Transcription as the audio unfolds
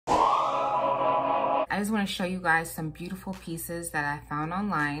just want to show you guys some beautiful pieces that I found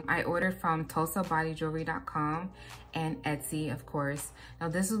online. I ordered from TulsaBodyJewelry.com and Etsy, of course. Now,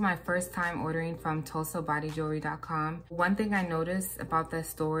 this was my first time ordering from TulsaBodyJewelry.com. One thing I noticed about that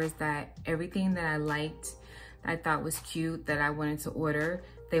store is that everything that I liked, I thought was cute, that I wanted to order,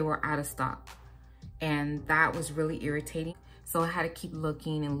 they were out of stock. And that was really irritating. So I had to keep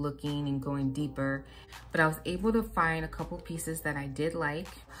looking and going deeper. But I was able to find a couple pieces that I did like.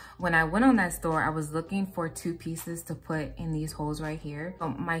 When I went on that store, I was looking for 2 pieces to put in these holes right here.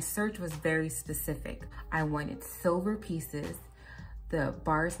 My search was very specific. I wanted silver pieces. The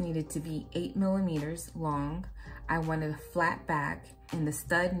bars needed to be 8 millimeters long. I wanted a flat back, and the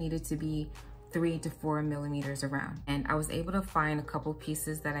stud needed to be 3 to 4 millimeters around. And I was able to find a couple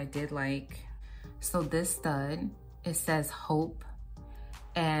pieces that I did like. So this stud, it says hope,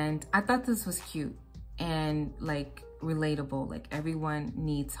 and I thought this was cute and like relatable, like everyone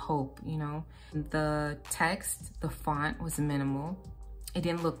needs hope, you know. The text, the font was minimal. It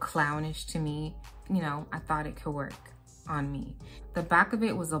didn't look clownish to me, you know. I thought it could work on me. The back of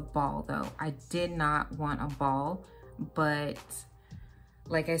it was a ball though. I did not want a ball, but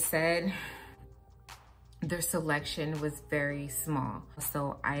like I said, their selection was very small.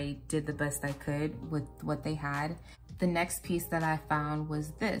 So I did the best I could with what they had. The next piece that I found was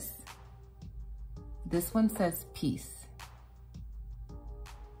this. This one says peace.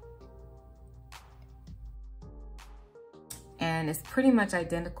 And it's pretty much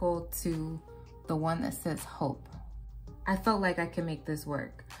identical to the one that says hope. I felt like I could make this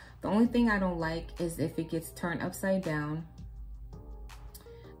work. The only thing I don't like is if it gets turned upside down.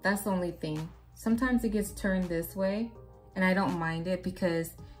 That's the only thing. Sometimes it gets turned this way, and I don't mind it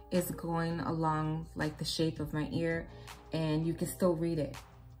because it's going along like the shape of my ear, and you can still read it.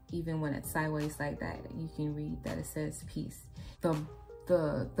 Even when it's sideways like that, you can read that it says peace.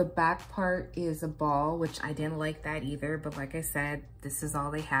 The back part is a ball, which I didn't like that either, but like I said, this is all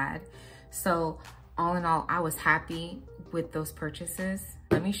they had. So all in all, I was happy with those purchases.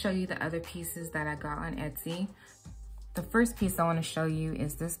 Let me show you the other pieces that I got on Etsy. The first piece I want to show you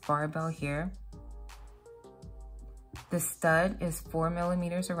is this barbell here. The stud is 4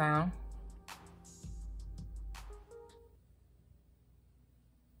 millimeters around.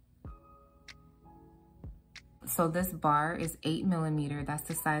 So this bar is 8 millimeter. That's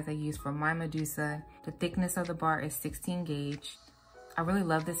the size I use for my Medusa. The thickness of the bar is 16 gauge. I really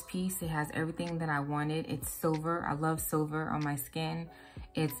love this piece. It has everything that I wanted. It's silver. I love silver on my skin.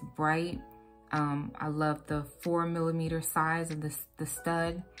 It's bright. I love the 4 millimeter size of the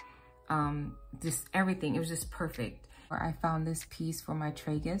stud. Just everything. It was just perfect. I found this piece for my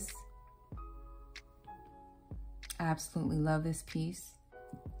Tragus. I absolutely love this piece.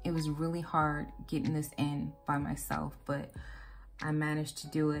 It was really hard getting this in by myself, but I managed to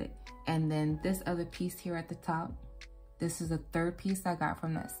do it. And then this other piece here at the top, this is the third piece I got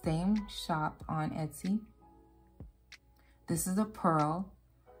from that same shop on Etsy. This is a pearl,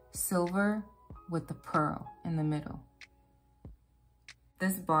 silver with the pearl in the middle.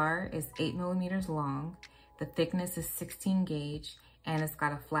 This bar is 8 millimeters long. The thickness is 16 gauge, and it's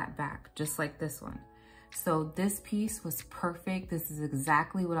got a flat back, just like this one. So this piece was perfect. This is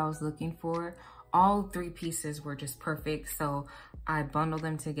exactly what I was looking for. All 3 pieces were just perfect. So I bundled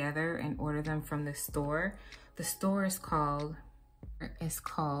them together and ordered them from the store. The store is called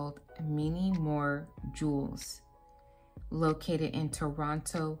Many More Jewels, located in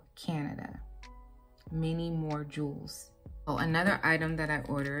Toronto, Canada. Many More Jewels. Oh, another item that I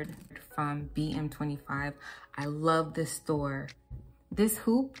ordered from BM25. I love this store. This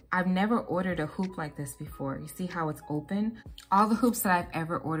hoop, I've never ordered a hoop like this before. You see how it's open? All the hoops that I've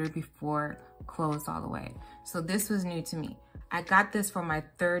ever ordered before closed all the way. So this was new to me. I got this for my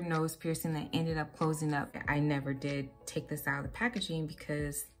 3rd nose piercing that ended up closing up. I never did take this out of the packaging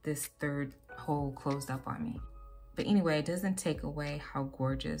because this 3rd hole closed up on me. But anyway, it doesn't take away how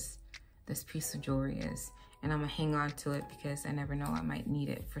gorgeous this piece of jewelry is. And I'm gonna hang on to it because I never know, I might need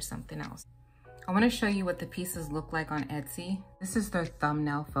it for something else. I wanna show you what the pieces look like on Etsy. This is their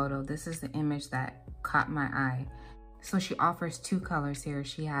thumbnail photo. This is the image that caught my eye. So she offers 2 colors here.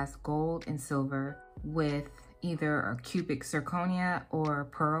 She has gold and silver with either a cubic zirconia or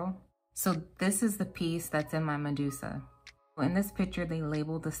pearl. So this is the piece that's in my Medusa. In this picture, they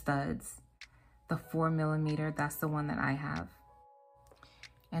labeled the studs. The 4 millimeter, that's the one that I have.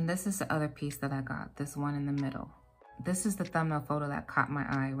 And this is the other piece that I got, this one in the middle. This is the thumbnail photo that caught my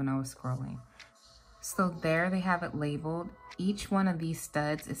eye when I was scrolling. So there they have it labeled. Each one of these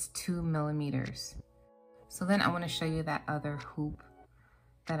studs is 2 millimeters. So then I want to show you that other hoop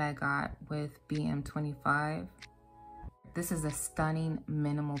that I got with BM25. This is a stunning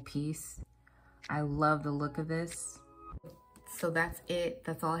minimal piece. I love the look of this. So that's it.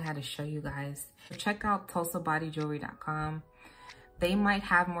 That's all I had to show you guys. Check out TulsaBodyJewelry.com. They might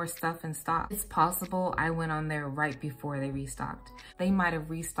have more stuff in stock. It's possible I went on there right before they restocked. They might have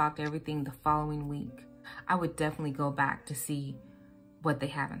restocked everything the following week. I would definitely go back to see what they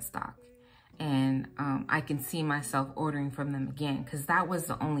have in stock. And I can see myself ordering from them again, because that was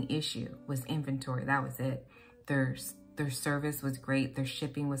the only issue, was inventory. That was it. Their service was great. Their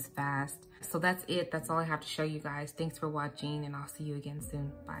shipping was fast. So that's it. That's all I have to show you guys. Thanks for watching, and I'll see you again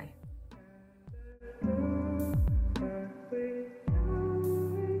soon. Bye.